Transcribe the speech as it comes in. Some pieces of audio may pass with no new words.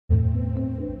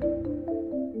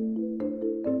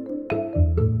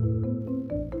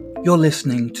You're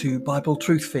listening to Bible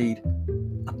Truth Feed,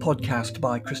 a podcast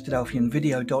by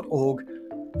Christadelphianvideo.org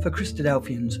for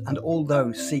Christadelphians and all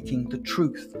those seeking the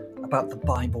truth about the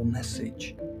Bible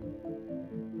message.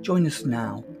 Join us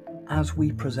now as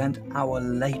we present our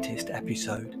latest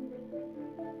episode.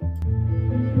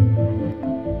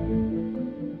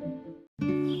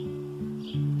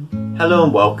 Hello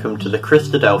and welcome to the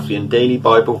Christadelphian Daily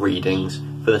Bible Readings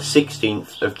for the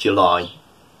 16th of July.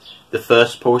 The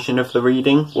first portion of the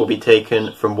reading will be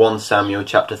taken from 1 Samuel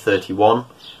chapter 31,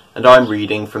 and I'm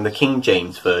reading from the King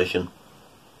James Version.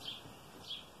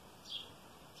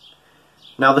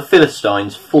 Now the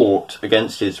Philistines fought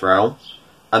against Israel,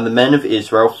 and the men of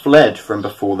Israel fled from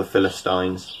before the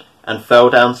Philistines, and fell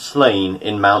down slain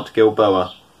in Mount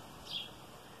Gilboa.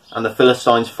 And the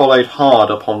Philistines followed hard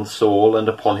upon Saul and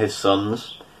upon his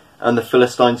sons, and the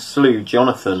Philistines slew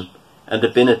Jonathan, and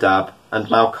Abinadab, and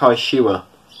Malchi-Shua,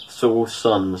 Saul's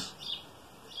sons.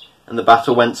 And the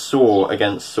battle went sore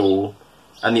against Saul,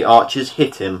 and the archers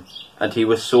hit him, and he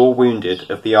was sore wounded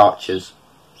of the archers.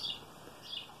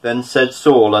 Then said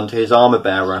Saul unto his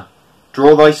armour-bearer,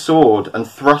 Draw thy sword, and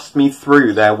thrust me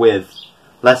through therewith,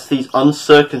 lest these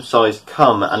uncircumcised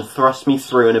come and thrust me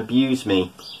through and abuse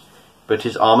me. But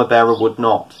his armour-bearer would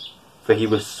not, for he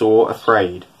was sore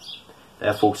afraid.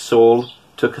 Therefore Saul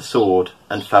took a sword,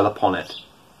 and fell upon it.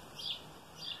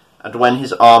 And when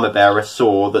his armour-bearer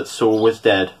saw that Saul was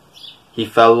dead, he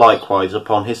fell likewise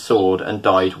upon his sword, and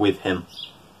died with him.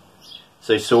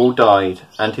 So Saul died,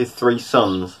 and his 3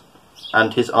 sons,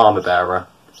 and his armour-bearer,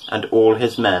 and all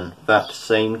his men that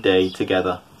same day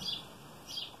together.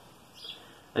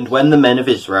 And when the men of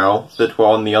Israel that were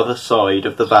on the other side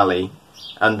of the valley,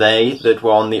 and they that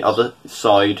were on the other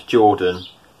side Jordan,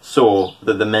 saw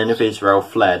that the men of Israel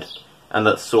fled, and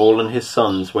that Saul and his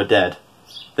sons were dead,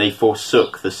 they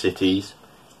forsook the cities,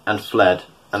 and fled,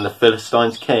 and the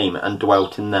Philistines came and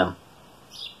dwelt in them.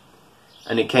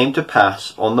 And it came to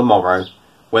pass on the morrow,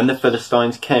 when the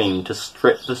Philistines came to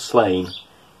strip the slain,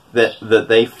 that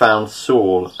they found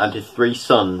Saul and his 3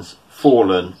 sons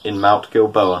fallen in Mount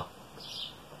Gilboa.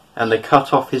 And they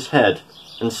cut off his head,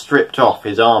 and stripped off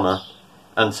his armour,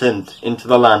 and sent into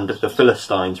the land of the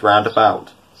Philistines round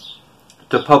about,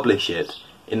 to publish it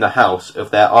in the house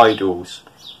of their idols,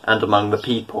 and among the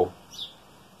people.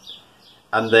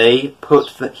 And they put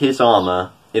his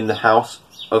armour in the house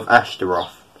of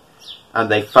Ashtaroth, and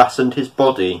they fastened his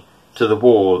body to the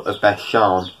wall of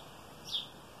Bethshan.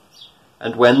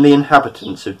 And when the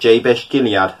inhabitants of Jabesh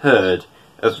Gilead heard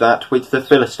of that which the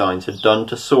Philistines had done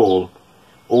to Saul,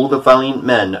 all the valiant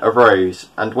men arose,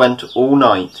 and went all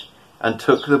night, and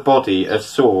took the body of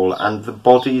Saul and the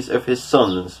bodies of his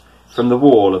sons from the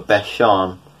wall of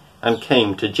Bethshan, and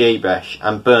came to Jabesh,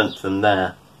 and burnt them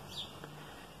there.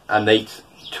 And they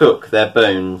took their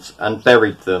bones, and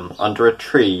buried them under a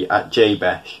tree at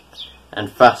Jabesh,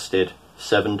 and fasted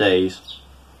 7 days.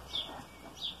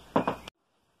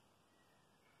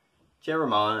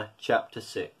 Jeremiah chapter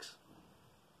 6.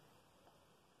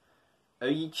 O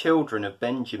ye children of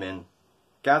Benjamin,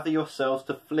 gather yourselves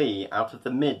to flee out of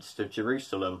the midst of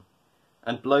Jerusalem,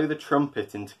 and blow the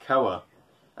trumpet in Tekoa,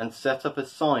 and set up a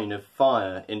sign of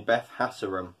fire in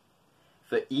Beth-Hasserum.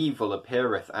 For evil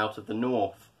appeareth out of the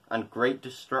north, and great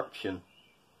destruction.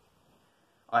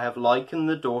 I have likened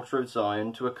the daughter of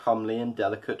Zion to a comely and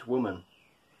delicate woman.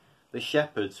 The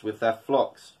shepherds with their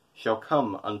flocks shall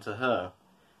come unto her.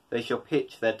 They shall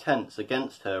pitch their tents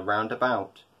against her round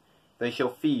about. They shall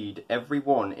feed every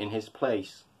one in his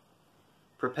place.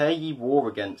 Prepare ye war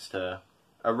against her.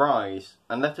 Arise,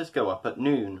 and let us go up at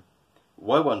noon.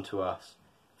 Woe unto us!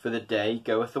 For the day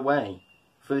goeth away,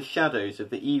 for the shadows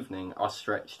of the evening are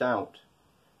stretched out.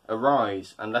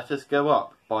 Arise, and let us go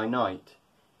up by night,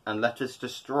 and let us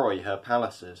destroy her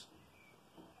palaces.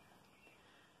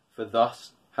 For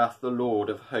thus hath the Lord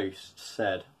of hosts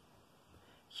said,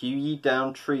 Hew ye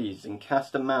down trees, and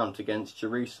cast a mount against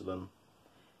Jerusalem.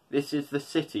 This is the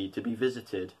city to be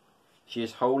visited. She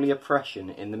is holy oppression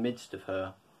in the midst of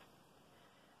her.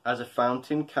 As a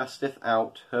fountain casteth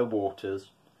out her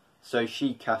waters, so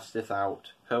she casteth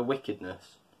out her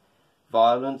wickedness.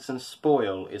 Violence and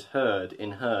spoil is heard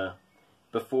in her.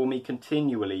 Before me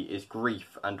continually is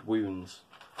grief and wounds.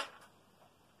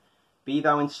 Be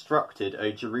thou instructed, O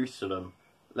Jerusalem,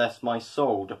 lest my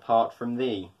soul depart from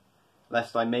thee,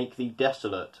 lest I make thee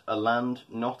desolate, a land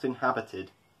not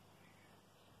inhabited.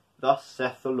 Thus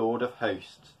saith the Lord of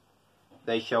hosts,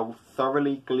 They shall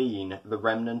thoroughly glean the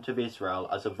remnant of Israel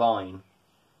as a vine.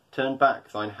 Turn back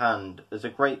thine hand as a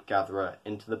grape-gatherer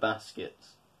into the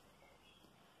baskets.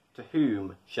 To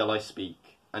whom shall I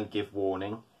speak, and give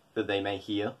warning, that they may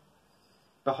hear?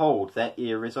 Behold, their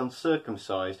ear is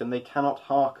uncircumcised, and they cannot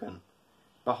hearken.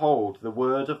 Behold, the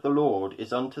word of the Lord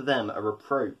is unto them a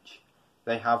reproach.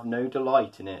 They have no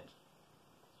delight in it.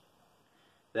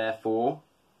 Therefore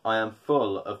I am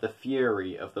full of the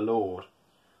fury of the Lord.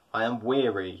 I am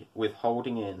weary with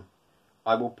holding in.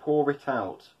 I will pour it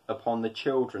out upon the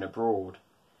children abroad,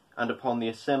 and upon the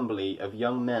assembly of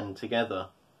young men together.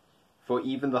 For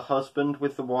even the husband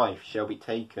with the wife shall be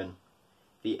taken,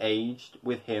 the aged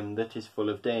with him that is full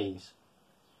of days.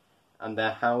 And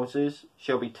their houses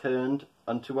shall be turned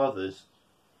unto others,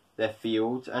 their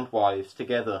fields and wives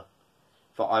together.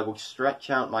 For I will stretch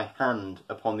out my hand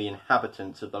upon the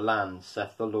inhabitants of the land,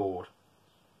 saith the Lord.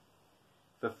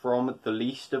 For from the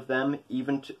least of them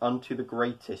even unto the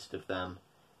greatest of them,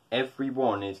 every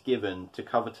one is given to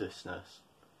covetousness.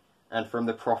 And from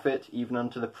the prophet even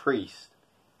unto the priest,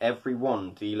 every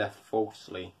one dealeth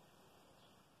falsely.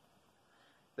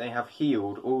 They have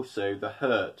healed also the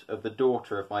hurt of the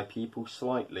daughter of my people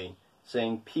slightly,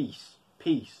 saying, Peace,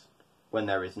 peace, when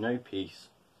there is no peace.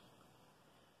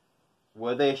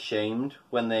 Were they ashamed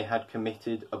when they had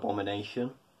committed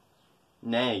abomination?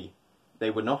 Nay,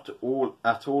 they were not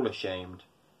at all ashamed,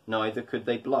 neither could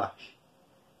they blush.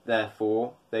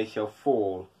 Therefore they shall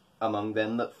fall among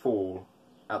them that fall.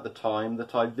 At the time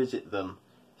that I visit them,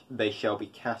 they shall be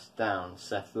cast down,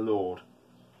 saith the Lord.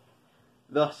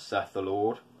 Thus saith the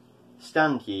Lord,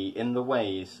 Stand ye in the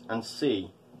ways, and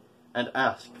see, and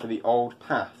ask for the old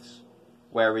paths,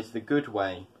 where is the good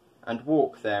way, and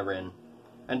walk therein,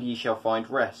 and ye shall find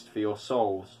rest for your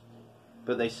souls.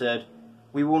 But they said,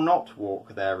 We will not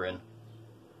walk therein.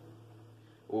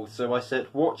 Also I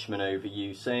set watchmen over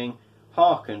you, saying,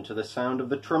 Hearken to the sound of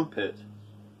the trumpet.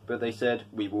 But they said,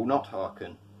 We will not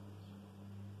hearken.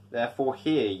 Therefore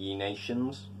hear, ye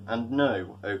nations, and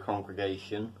know, O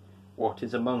congregation, what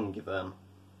is among them.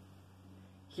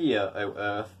 Hear, O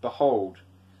earth, behold,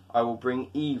 I will bring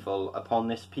evil upon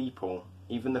this people,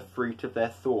 even the fruit of their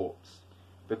thoughts,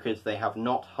 because they have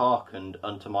not hearkened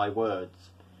unto my words,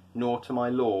 nor to my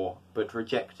law, but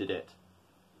rejected it.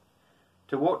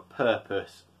 To what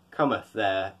purpose cometh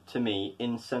there to me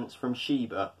incense from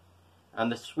Sheba,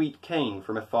 and the sweet cane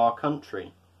from a far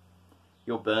country?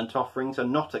 Your burnt offerings are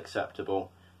not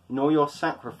acceptable, nor your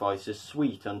sacrifices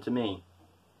sweet unto me.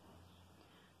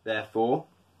 Therefore,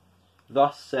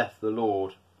 thus saith the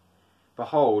Lord,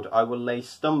 Behold, I will lay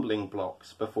stumbling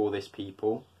blocks before this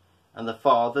people, and the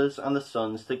fathers and the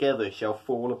sons together shall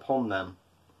fall upon them.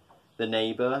 The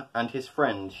neighbour and his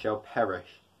friend shall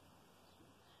perish.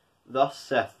 Thus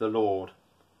saith the Lord,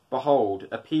 Behold,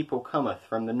 a people cometh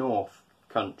from the north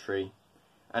country,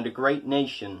 and a great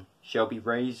nation shall be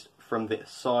raised from the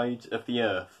sides of the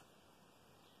earth.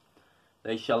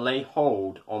 They shall lay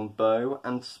hold on bow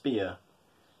and spear.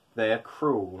 They are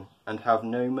cruel, and have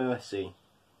no mercy.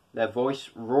 Their voice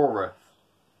roareth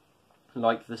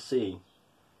like the sea,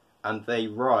 and they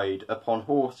ride upon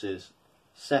horses,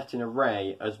 set in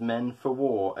array as men for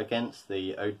war against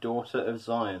thee, O daughter of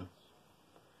Zion.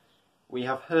 We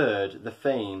have heard the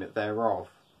fame thereof.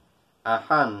 Our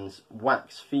hands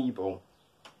wax feeble.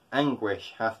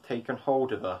 Anguish hath taken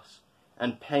hold of us,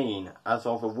 and pain as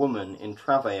of a woman in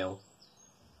travail.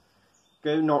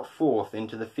 Go not forth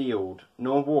into the field,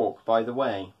 nor walk by the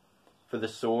way, for the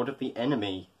sword of the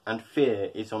enemy and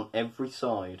fear is on every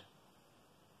side.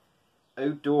 O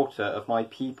daughter of my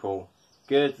people,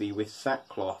 gird thee with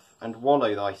sackcloth, and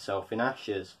wallow thyself in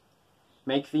ashes.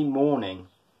 Make thee mourning,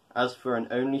 as for an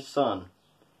only son,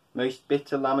 most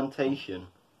bitter lamentation,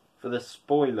 for the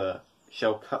spoiler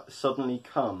shall suddenly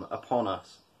come upon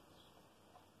us.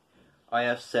 I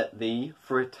have set thee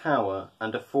for a tower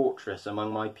and a fortress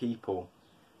among my people,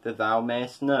 that thou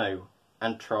mayest know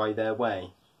and try their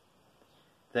way.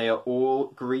 They are all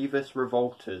grievous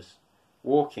revolters,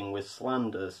 walking with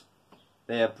slanders.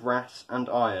 They are brass and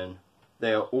iron,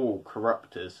 they are all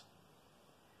corrupters.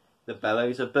 The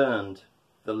bellows are burned,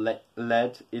 the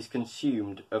lead is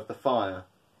consumed of the fire.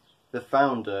 The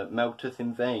founder melteth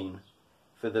in vain,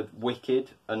 for the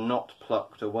wicked are not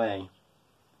plucked away.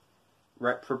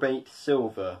 Reprobate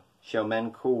silver shall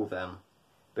men call them,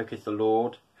 because the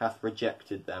Lord hath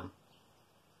rejected them.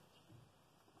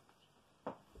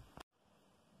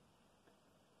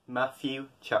 Matthew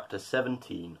chapter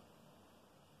 17.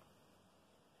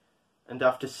 And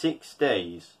after 6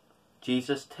 days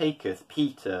Jesus taketh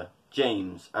Peter,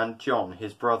 James, and John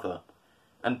his brother,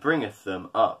 and bringeth them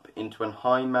up into an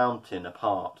high mountain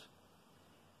apart,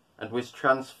 and was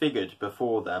transfigured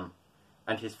before them,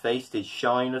 and his face did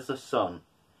shine as the sun,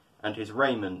 and his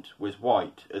raiment was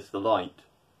white as the light.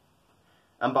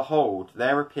 And behold,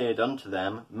 there appeared unto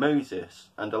them Moses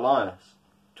and Elias,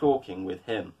 talking with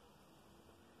him.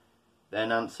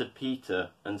 Then answered Peter,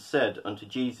 and said unto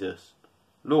Jesus,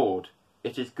 Lord,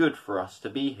 it is good for us to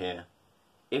be here.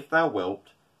 If thou wilt,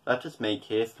 let us make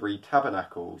here 3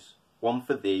 tabernacles, one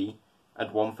for thee,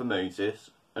 and one for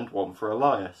Moses, and one for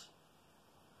Elias.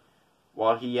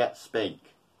 While he yet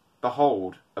spake,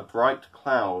 behold, a bright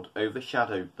cloud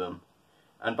overshadowed them,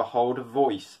 and behold, a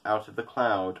voice out of the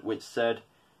cloud, which said,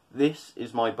 This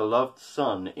is my beloved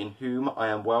Son, in whom I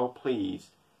am well pleased.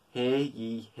 Hear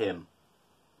ye him.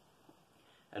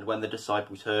 And when the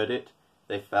disciples heard it,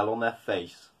 they fell on their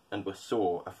face, and were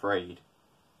sore afraid.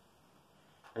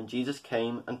 And Jesus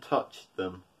came and touched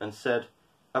them, and said,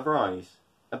 Arise,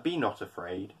 and be not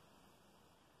afraid.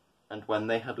 And when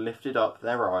they had lifted up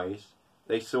their eyes,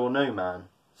 they saw no man,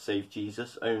 save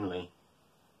Jesus only.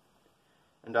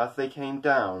 And as they came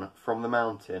down from the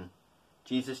mountain,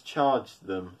 Jesus charged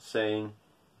them, saying,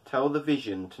 Tell the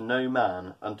vision to no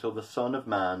man until the Son of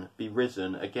Man be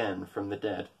risen again from the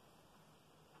dead.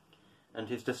 And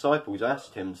his disciples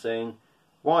asked him, saying,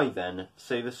 Why then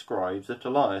say the scribes that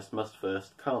Elias must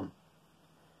first come?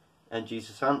 And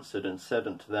Jesus answered and said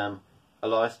unto them,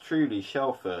 Elias truly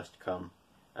shall first come,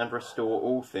 and restore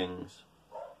all things.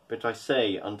 But I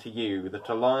say unto you that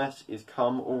Elias is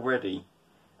come already,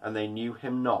 and they knew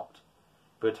him not,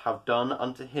 but have done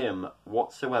unto him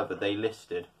whatsoever they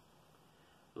listed.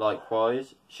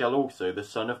 Likewise shall also the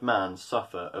Son of Man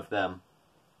suffer of them.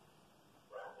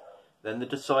 Then the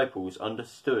disciples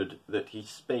understood that he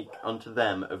spake unto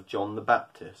them of John the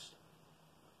Baptist.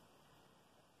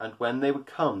 And when they were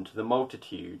come to the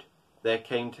multitude, there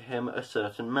came to him a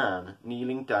certain man,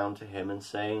 kneeling down to him, and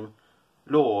saying,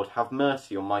 Lord, have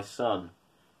mercy on my son,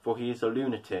 for he is a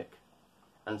lunatic,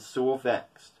 and sore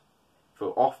vexed,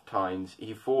 for ofttimes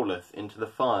he falleth into the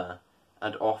fire,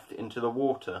 and oft into the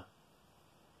water.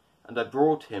 And I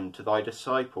brought him to thy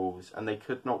disciples, and they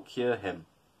could not cure him.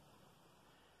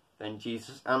 Then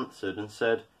Jesus answered and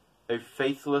said, O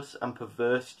faithless and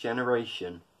perverse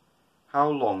generation, how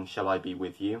long shall I be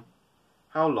with you?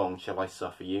 How long shall I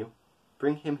suffer you?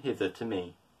 Bring him hither to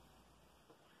me.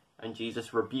 And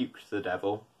Jesus rebuked the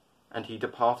devil, and he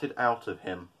departed out of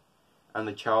him, and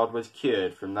the child was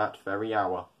cured from that very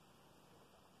hour.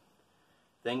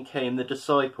 Then came the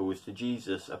disciples to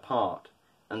Jesus apart,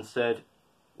 and said,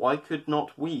 Why could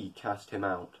not we cast him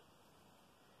out?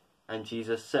 And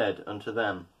Jesus said unto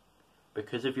them,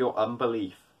 Because of your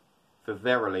unbelief. For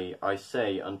verily I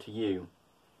say unto you,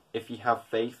 if ye have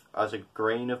faith as a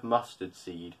grain of mustard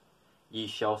seed, ye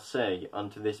shall say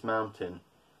unto this mountain,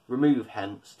 Remove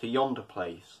hence to yonder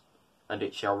place, and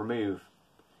it shall remove,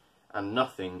 and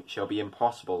nothing shall be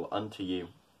impossible unto you.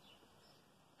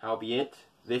 Howbeit,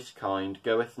 this kind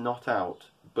goeth not out,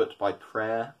 but by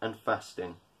prayer and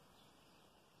fasting.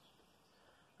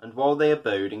 And while they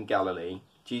abode in Galilee,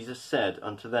 Jesus said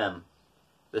unto them,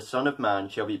 The Son of Man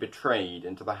shall be betrayed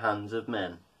into the hands of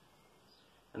men,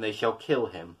 and they shall kill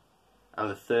him, and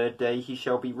the 3rd day he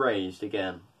shall be raised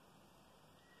again.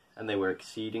 And they were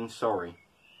exceeding sorry.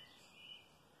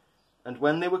 And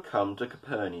when they were come to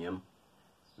Capernaum,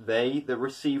 they that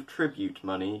received tribute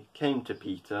money came to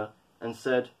Peter, and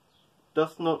said,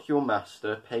 Doth not your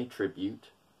master pay tribute?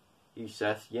 He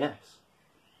saith, Yes.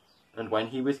 And when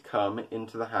he was come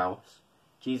into the house,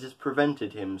 Jesus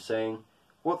prevented him, saying,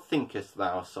 What thinkest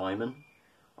thou, Simon?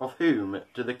 Of whom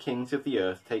do the kings of the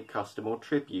earth take custom or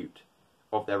tribute?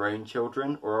 Of their own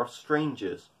children, or of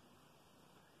strangers?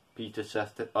 Peter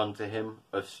saith unto him,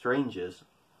 Of strangers.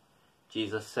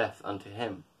 Jesus saith unto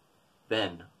him,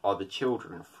 Then are the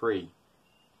children free.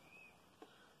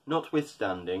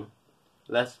 Notwithstanding,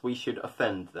 lest we should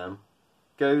offend them,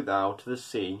 go thou to the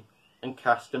sea, and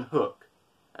cast an hook,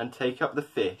 and take up the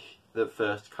fish that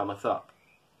first cometh up.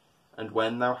 And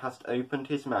when thou hast opened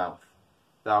his mouth,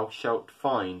 thou shalt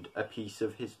find a piece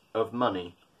of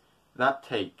money. That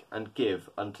take and give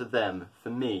unto them for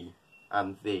me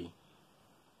and thee.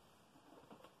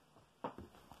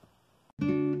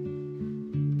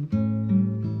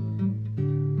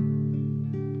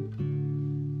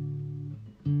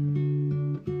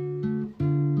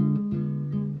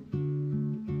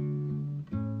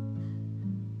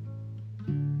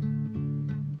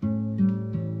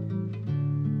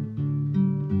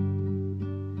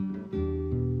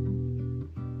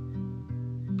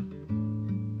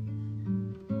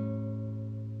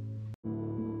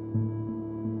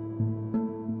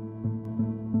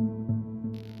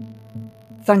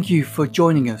 Thank you for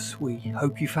joining us. We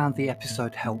hope you found the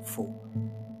episode helpful.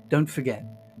 Don't forget,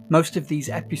 most of these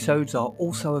episodes are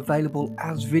also available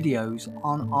as videos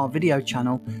on our video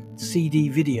channel,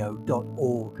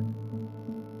 cdvideo.org.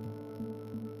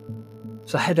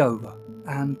 So head over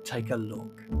and take a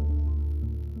look.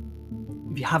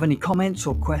 If you have any comments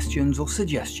or questions or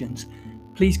suggestions,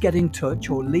 please get in touch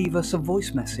or leave us a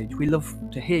voice message. We love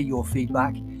to hear your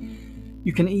feedback.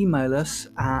 You can email us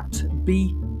at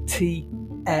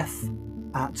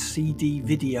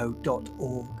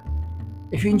btf@cdvideo.org.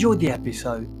 If you enjoyed the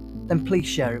episode, then please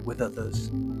share it with others.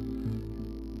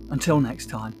 Until next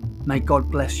time, may God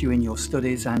bless you in your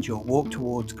studies and your walk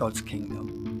towards God's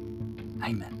kingdom.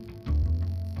 Amen.